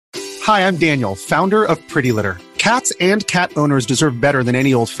Hi, I'm Daniel, founder of Pretty Litter. Cats and cat owners deserve better than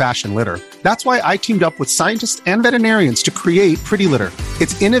any old-fashioned litter. That's why I teamed up with scientists and veterinarians to create Pretty Litter.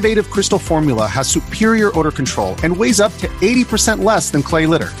 Its innovative crystal formula has superior odor control and weighs up to 80% less than clay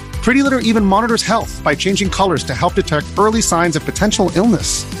litter. Pretty Litter even monitors health by changing colors to help detect early signs of potential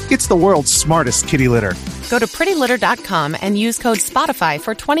illness. It's the world's smartest kitty litter. Go to prettylitter.com and use code SPOTIFY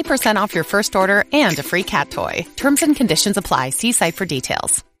for 20% off your first order and a free cat toy. Terms and conditions apply. See site for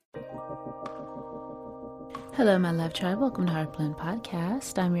details. Hello, my love tribe. Welcome to Heart Blend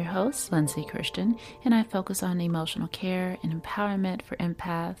Podcast. I'm your host, Lindsay Christian, and I focus on emotional care and empowerment for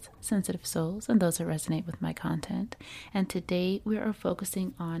empaths, sensitive souls, and those that resonate with my content. And today we are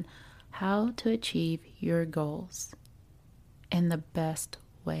focusing on how to achieve your goals in the best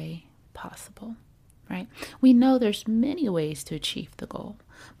way possible, right? We know there's many ways to achieve the goal,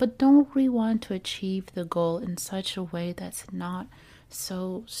 but don't we want to achieve the goal in such a way that's not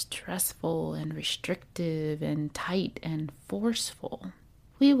so stressful and restrictive and tight and forceful?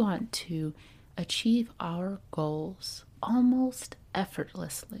 We want to achieve our goals almost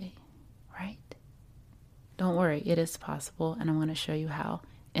effortlessly, right? Don't worry, it is possible, and I'm going to show you how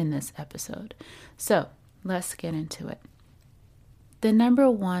in this episode. So let's get into it. The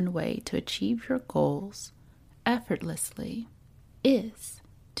number one way to achieve your goals effortlessly is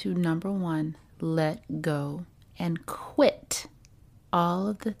to, number one, let go and quit all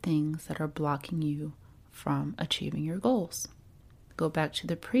of the things that are blocking you from achieving your goals. Go back to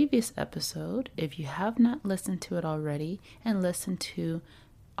the previous episode if you have not listened to it already, and listen to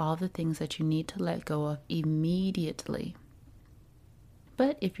all the things that you need to let go of immediately.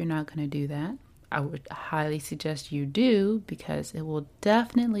 But if you're not going to do that, I would highly suggest you do, because it will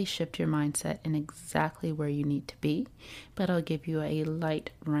definitely shift your mindset in exactly where you need to be. But I'll give you a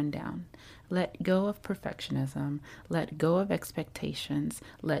light rundown. Let go of perfectionism, let go of expectations,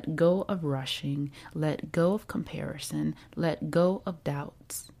 let go of rushing, let go of comparison, let go of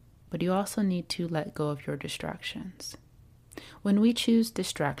doubts. But you also need to let go of your distractions. When we choose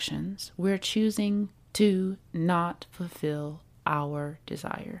distractions, we're choosing to not fulfill our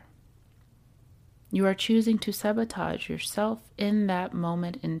desire. You are choosing to sabotage yourself in that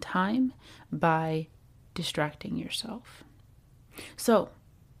moment in time by distracting yourself. So,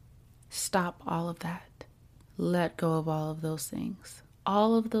 stop all of that. Let go of all of those things.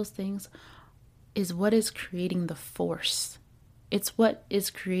 All of those things is what is creating the force. It's what is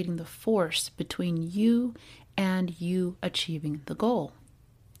creating the force between you and you achieving the goal.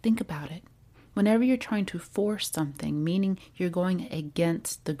 Think about it. Whenever you're trying to force something, meaning you're going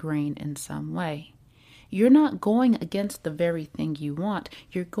against the grain in some way, you're not going against the very thing you want.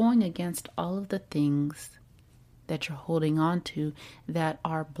 You're going against all of the things that you're holding on to that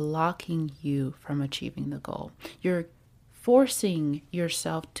are blocking you from achieving the goal. You're forcing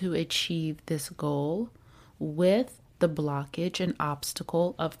yourself to achieve this goal with the blockage and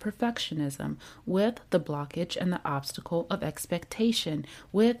obstacle of perfectionism, with the blockage and the obstacle of expectation,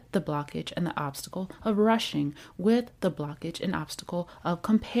 with the blockage and the obstacle of rushing, with the blockage and obstacle of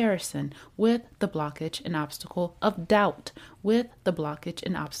comparison, with the blockage and obstacle of doubt, with the blockage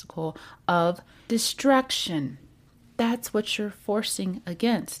and obstacle of distraction. That's what you're forcing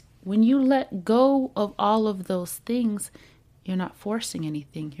against. When you let go of all of those things, you're not forcing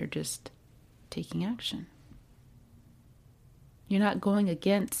anything, you're just taking action. You're not going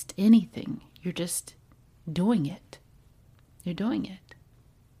against anything. You're just doing it. You're doing it.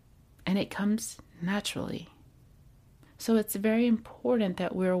 And it comes naturally. So it's very important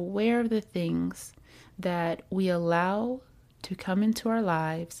that we're aware of the things that we allow to come into our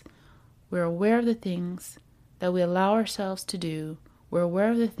lives. We're aware of the things that we allow ourselves to do. We're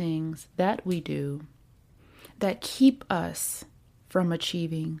aware of the things that we do that keep us from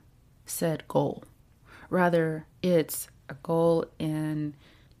achieving said goal. Rather, it's a goal in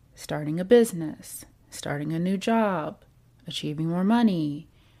starting a business, starting a new job, achieving more money,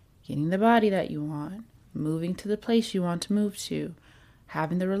 getting the body that you want, moving to the place you want to move to,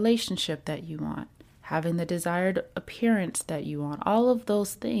 having the relationship that you want, having the desired appearance that you want. All of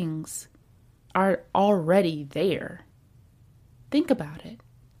those things are already there. Think about it.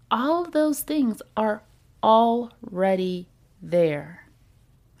 All of those things are already there.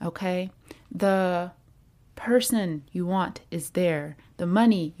 Okay? The person you want is there. The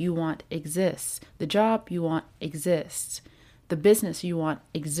money you want exists. The job you want exists. The business you want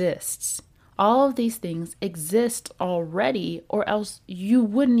exists. All of these things exist already, or else you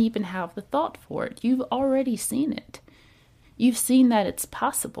wouldn't even have the thought for it. You've already seen it. You've seen that it's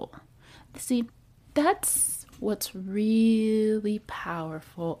possible. See, that's what's really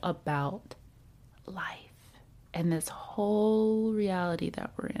powerful about life and this whole reality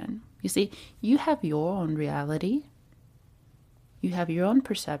that we're in. You see, you have your own reality. You have your own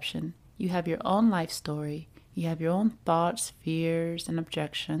perception. You have your own life story. You have your own thoughts, fears, and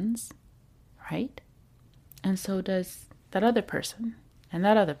objections, right? And so does that other person, and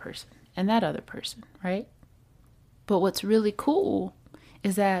that other person, and that other person, right? But what's really cool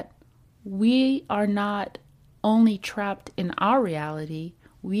is that we are not only trapped in our reality,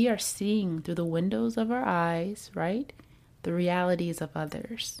 we are seeing through the windows of our eyes, right? The realities of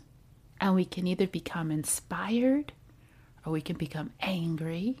others. And we can either become inspired, or we can become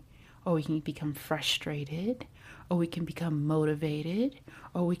angry, or we can become frustrated, or we can become motivated,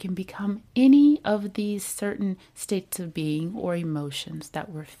 or we can become any of these certain states of being or emotions that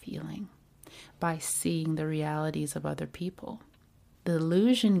we're feeling by seeing the realities of other people. The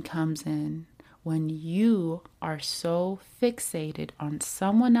illusion comes in when you are so fixated on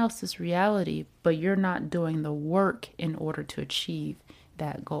someone else's reality, but you're not doing the work in order to achieve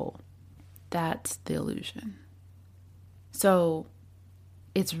that goal. That's the illusion. So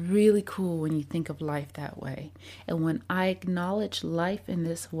it's really cool when you think of life that way. And when I acknowledge life in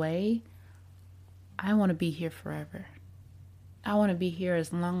this way, I want to be here forever. I want to be here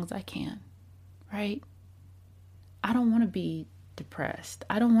as long as I can, right? I don't want to be depressed.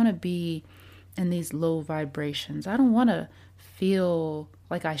 I don't want to be in these low vibrations. I don't want to feel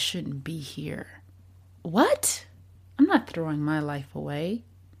like I shouldn't be here. What? I'm not throwing my life away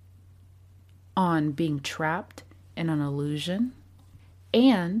on being trapped in an illusion.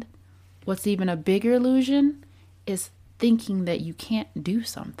 And what's even a bigger illusion is thinking that you can't do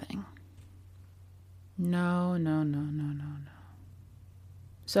something. No.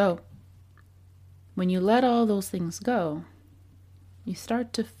 So, when you let all those things go, you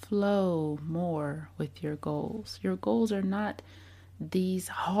start to flow more with your goals. Your goals are not these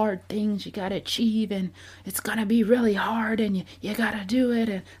hard things you got to achieve, and it's going to be really hard, and you got to do it.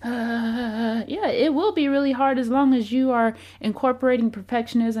 And yeah, it will be really hard as long as you are incorporating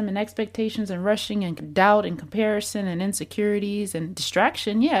perfectionism and expectations and rushing and doubt and comparison and insecurities and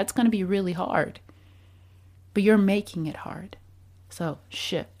distraction. Yeah, it's going to be really hard. But you're making it hard. So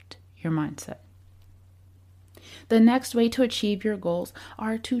shift your mindset. The next way to achieve your goals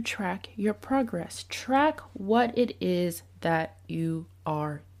are to track your progress. Track what it is that you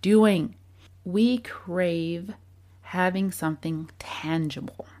are doing. We crave having something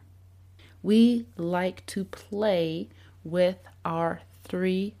tangible. We like to play with our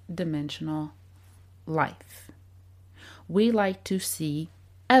three-dimensional life. We like to see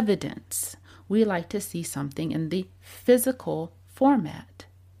evidence. We like to see something in the physical format.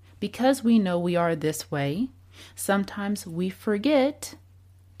 Because we know we are this way, sometimes we forget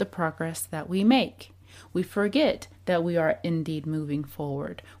the progress that we make. We forget that we are indeed moving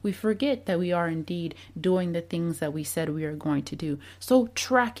forward. We forget that we are indeed doing the things that we said we are going to do. So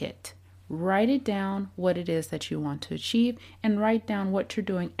track it. Write it down what it is that you want to achieve, and write down what you're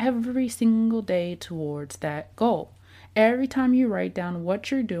doing every single day towards that goal. Every time you write down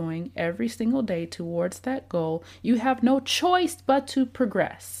what you're doing every single day towards that goal, you have no choice but to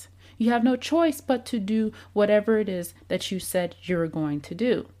progress. You have no choice but to do whatever it is that you said you're going to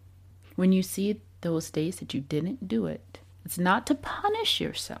do. When you see those days that you didn't do it, it's not to punish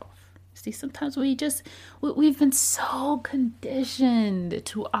yourself. See, sometimes we've been so conditioned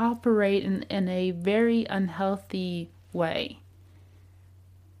to operate in a very unhealthy way.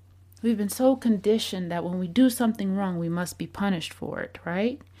 We've been so conditioned that when we do something wrong, we must be punished for it,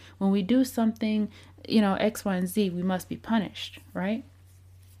 right? When we do something, X, Y, and Z, we must be punished, right?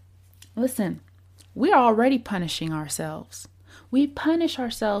 Listen, we're already punishing ourselves. We punish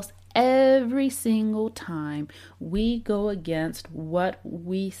ourselves every single time we go against what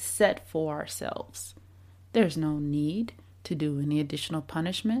we set for ourselves. There's no need to do any additional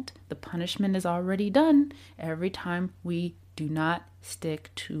punishment. The punishment is already done every time we do not stick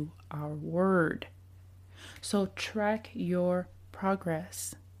to our word. So track your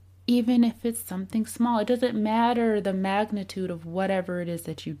progress. Even if it's something small, it doesn't matter the magnitude of whatever it is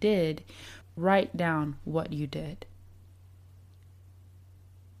that you did. Write down what you did.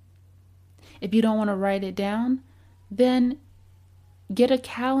 If you don't want to write it down, then get a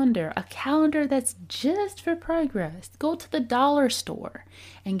calendar that's just for progress. Go to the dollar store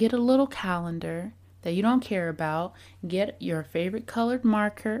and get a little calendar that you don't care about. Get your favorite colored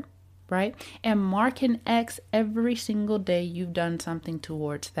marker, right? And mark an X every single day you've done something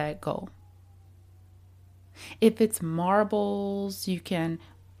towards that goal. If it's marbles, you can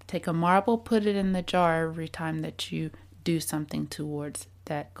take a marble, put it in the jar every time that you do something towards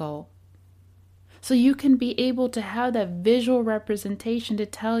that goal. So you can be able to have that visual representation to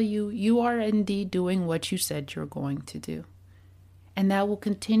tell you you are indeed doing what you said you're going to do. And that will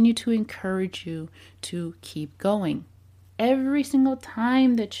continue to encourage you to keep going. Every single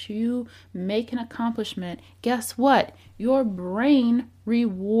time that you make an accomplishment, guess what? Your brain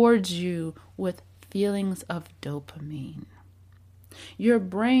rewards you with feelings of dopamine. Your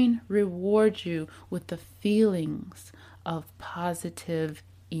brain rewards you with the feelings of positive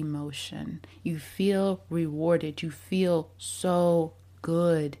emotion. You feel rewarded. You feel so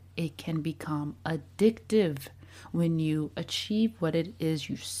good. It can become addictive when you achieve what it is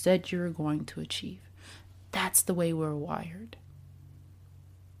you said you were going to achieve. That's the way we're wired.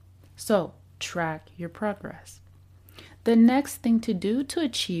 So, track your progress. The next thing to do to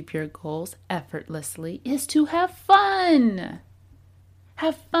achieve your goals effortlessly is to have fun.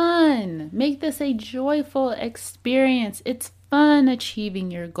 Have fun. Make this a joyful experience. It's fun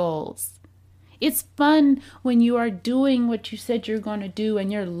achieving your goals. It's fun when you are doing what you said you're going to do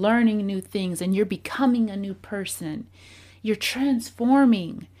and you're learning new things and you're becoming a new person. You're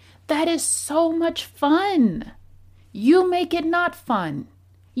transforming. That is so much fun. You make it not fun.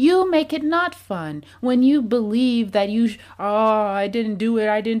 You make it not fun when you believe that I didn't do it.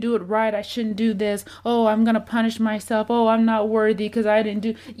 I didn't do it right. I shouldn't do this. Oh, I'm going to punish myself. Oh, I'm not worthy because I didn't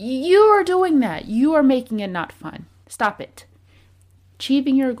do. You are doing that. You are making it not fun. Stop it.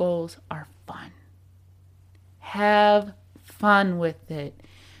 Achieving your goals are fun. Have fun with it.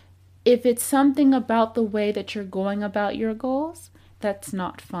 If it's something about the way that you're going about your goals that's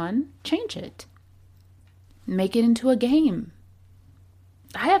not fun, change it. Make it into a game.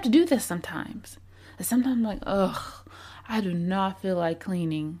 I have to do this sometimes. Sometimes I'm like, I do not feel like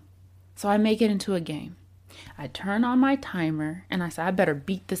cleaning. So I make it into a game. I turn on my timer and I say, I better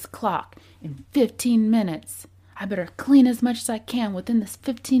beat this clock in 15 minutes. I better clean as much as I can within this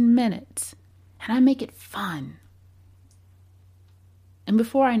 15 minutes. And I make it fun. And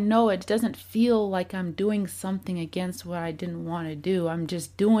before I know it, it doesn't feel like I'm doing something against what I didn't want to do. I'm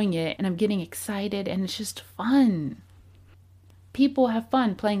just doing it and I'm getting excited and it's just fun. People have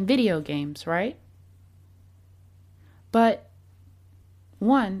fun playing video games, right? But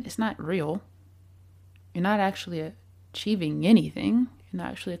one, it's not real. You're not actually achieving anything. You're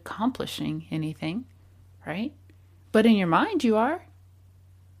not actually accomplishing anything, right? But in your mind, you are.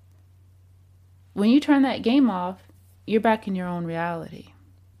 When you turn that game off, you're back in your own reality.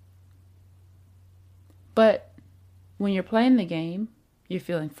 But when you're playing the game, you're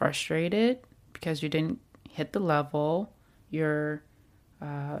feeling frustrated because you didn't hit the level. You're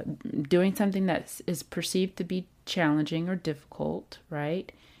doing something that is perceived to be challenging or difficult, right?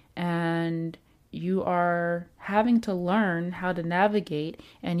 And you are having to learn how to navigate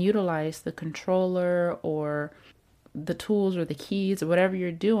and utilize the controller or the tools or the keys or whatever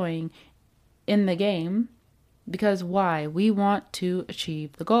you're doing in the game. Because why? We want to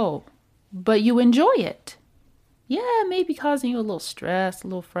achieve the goal. But you enjoy it. Yeah, maybe causing you a little stress, a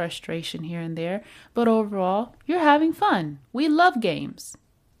little frustration here and there. But overall, you're having fun. We love games.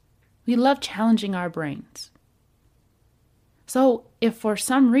 We love challenging our brains. So if for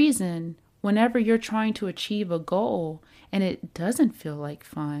some reason, whenever you're trying to achieve a goal and it doesn't feel like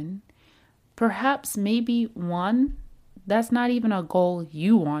fun, perhaps maybe one, that's not even a goal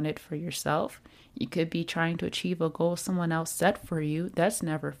you wanted for yourself. You could be trying to achieve a goal someone else set for you. That's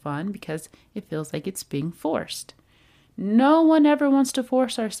never fun because it feels like it's being forced. No one ever wants to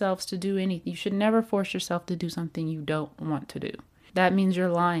force ourselves to do anything. You should never force yourself to do something you don't want to do. That means you're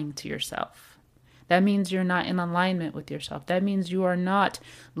lying to yourself. That means you're not in alignment with yourself. That means you are not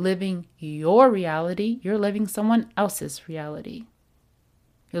living your reality. You're living someone else's reality.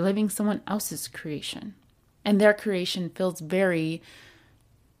 You're living someone else's creation. And their creation feels very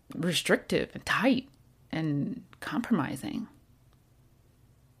restrictive and tight and compromising.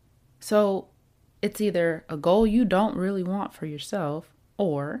 So it's either a goal you don't really want for yourself,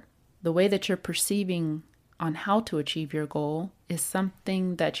 or the way that you're perceiving on how to achieve your goal is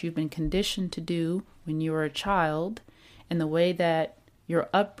something that you've been conditioned to do when you were a child, and the way that your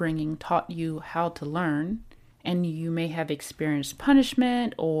upbringing taught you how to learn. And you may have experienced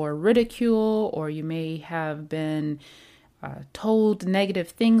punishment or ridicule, or you may have been told negative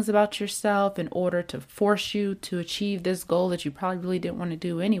things about yourself in order to force you to achieve this goal that you probably really didn't want to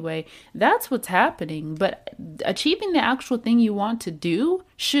do anyway. That's what's happening. But achieving the actual thing you want to do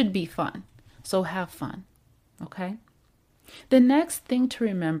should be fun. So have fun. Okay? The next thing to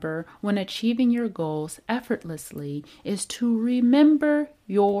remember when achieving your goals effortlessly is to remember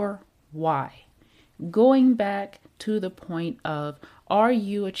your why. Going back to the point of, are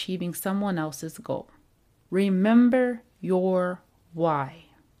you achieving someone else's goal? Remember your why.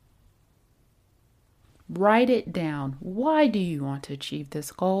 Write it down. Why do you want to achieve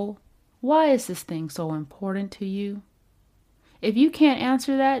this goal? Why is this thing so important to you? If you can't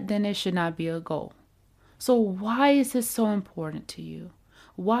answer that, then it should not be a goal. So why is this so important to you?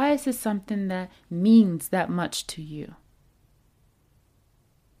 Why is this something that means that much to you?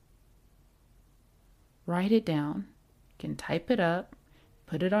 Write it down. You can type it up,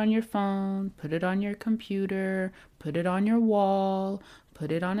 put it on your phone, put it on your computer, put it on your wall,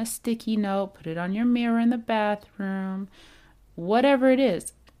 put it on a sticky note, put it on your mirror in the bathroom, whatever it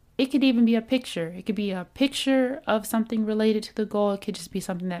is. It could even be a picture. It could be a picture of something related to the goal. It could just be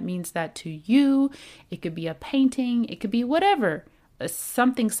something that means that to you. It could be a painting. It could be whatever.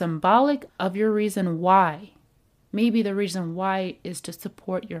 Something symbolic of your reason why. Maybe the reason why is to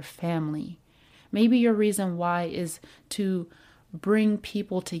support your family. Maybe your reason why is to bring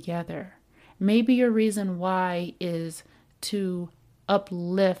people together. Maybe your reason why is to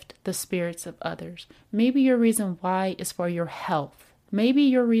uplift the spirits of others. Maybe your reason why is for your health. Maybe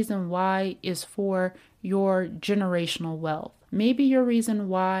your reason why is for your generational wealth. Maybe your reason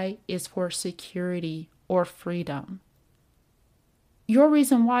why is for security or freedom. Your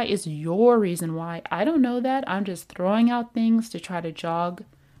reason why is your reason why. I don't know that. I'm just throwing out things to try to jog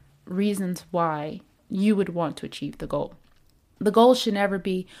reasons why you would want to achieve the goal. The goal should never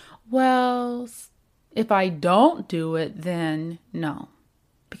be, well, if I don't do it, then no.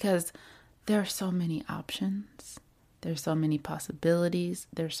 Because there are so many options. There's so many possibilities.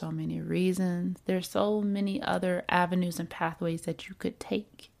 There's so many reasons. There's so many other avenues and pathways that you could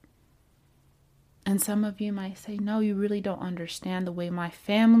take. And some of you might say, no, you really don't understand the way my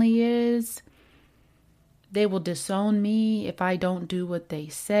family is. They will disown me if I don't do what they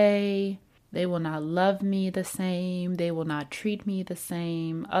say. They will not love me the same. They will not treat me the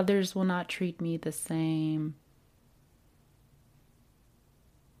same. Others will not treat me the same.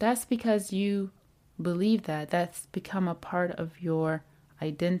 That's because you believe that. That's become a part of your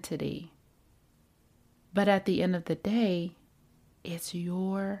identity. But at the end of the day, it's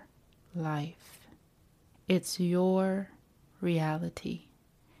your life. It's your reality.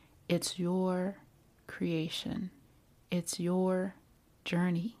 It's your creation. It's your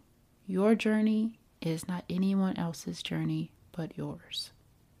journey. Your journey is not anyone else's journey but yours.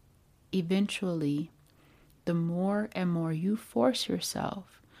 Eventually, the more and more you force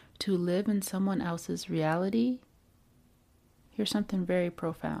yourself to live in someone else's reality, here's something very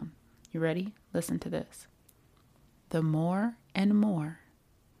profound. You ready? Listen to this. The more and more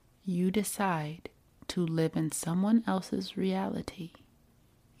you decide to live in someone else's reality,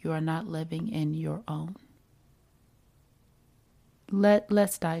 you are not living in your own.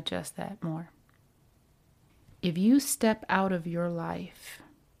 Let's digest that more. If you step out of your life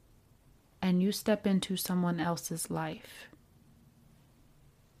and you step into someone else's life,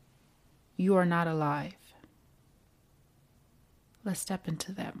 you are not alive. Let's step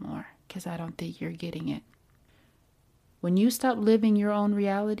into that more, because I don't think you're getting it. When you stop living your own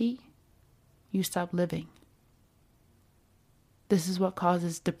reality, you stop living. This is what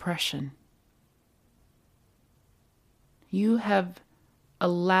causes depression. You have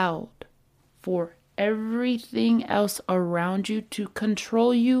allowed for everything else around you to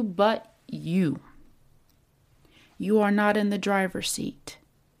control you but you. You are not in the driver's seat.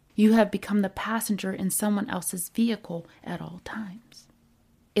 You have become the passenger in someone else's vehicle at all times.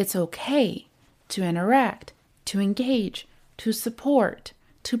 It's okay to interact, to engage, to support,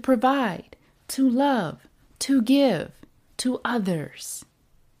 to provide, to love, to give to others.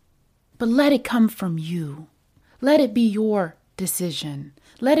 But let it come from you. Let it be your decision.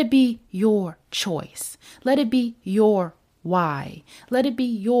 Let it be your choice. Let it be your why. Let it be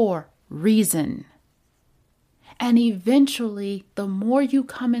your reason. And eventually, the more you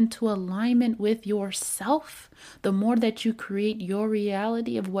come into alignment with yourself, the more that you create your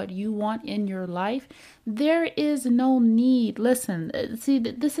reality of what you want in your life, there is no need. Listen, see,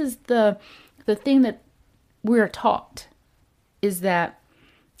 this is the thing that we're taught, is that,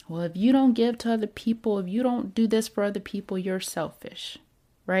 well, if you don't give to other people, if you don't do this for other people, you're selfish,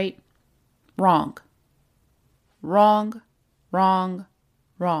 right? Wrong. Wrong, wrong,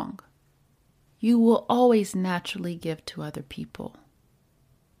 wrong. You will always naturally give to other people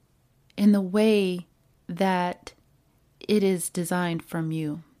in the way that it is designed from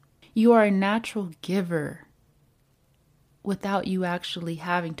you. You are a natural giver without you actually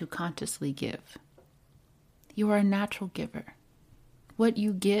having to consciously give. You are a natural giver. What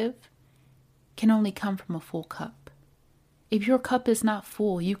you give can only come from a full cup. If your cup is not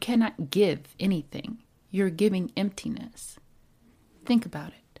full, you cannot give anything. You're giving emptiness. Think about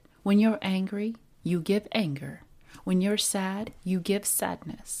it. When you're angry, you give anger. When you're sad, you give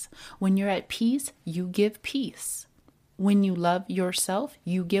sadness. When you're at peace, you give peace. When you love yourself,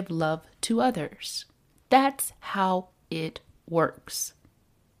 you give love to others. That's how it works.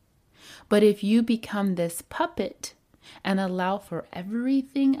 But if you become this puppet and allow for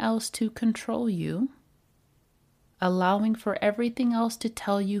everything else to control you, allowing for everything else to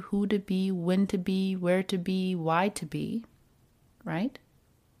tell you who to be, when to be, where to be, why to be, right?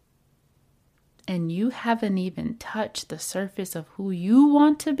 And you haven't even touched the surface of who you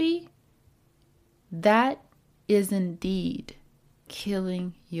want to be, that is indeed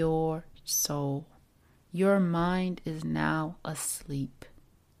killing your soul. Your mind is now asleep.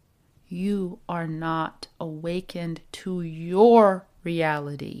 You are not awakened to your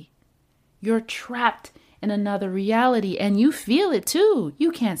reality. You're trapped in another reality, and you feel it too.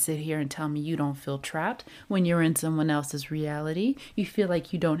 You can't sit here and tell me you don't feel trapped when you're in someone else's reality. You feel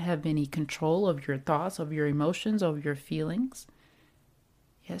like you don't have any control of your thoughts, of your emotions, of your feelings.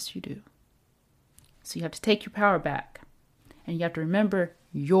 Yes, you do. So you have to take your power back, and you have to remember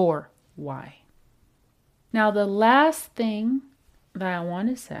your why. Now, the last thing that I want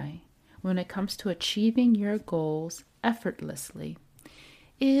to say when it comes to achieving your goals effortlessly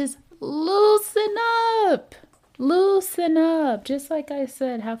is loosen up. Loosen up. Just like I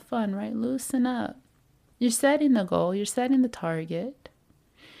said, have fun, right? Loosen up. You're setting the goal. You're setting the target.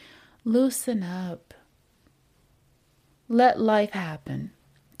 Loosen up. Let life happen.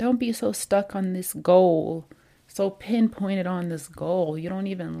 Don't be so stuck on this goal, so pinpointed on this goal. You don't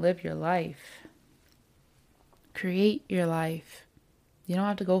even live your life. Create your life. You don't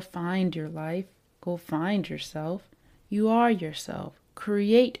have to go find your life. Go find yourself. You are yourself.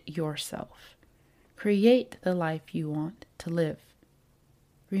 Create yourself. Create the life you want to live.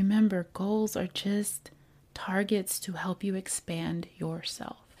 Remember, goals are just targets to help you expand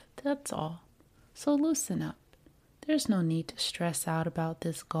yourself. That's all. So loosen up. There's no need to stress out about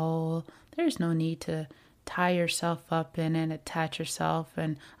this goal. There's no need to tie yourself up in it, attach yourself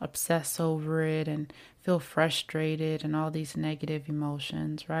and obsess over it and feel frustrated and all these negative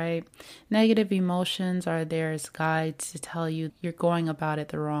emotions, right? Negative emotions are there as guides to tell you you're going about it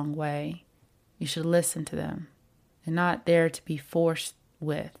the wrong way. You should listen to them. They're not there to be forced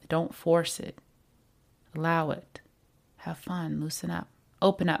with. Don't force it. Allow it. Have fun. Loosen up.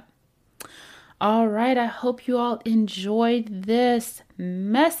 Open up. All right. I hope you all enjoyed this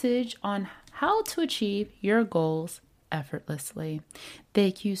message on how to achieve your goals effortlessly.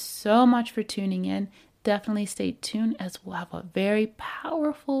 Thank you so much for tuning in. Definitely stay tuned as we'll have a very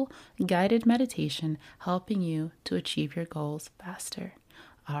powerful guided meditation helping you to achieve your goals faster.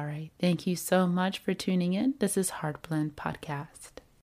 All right. Thank you so much for tuning in. This is Heart Blend Podcast.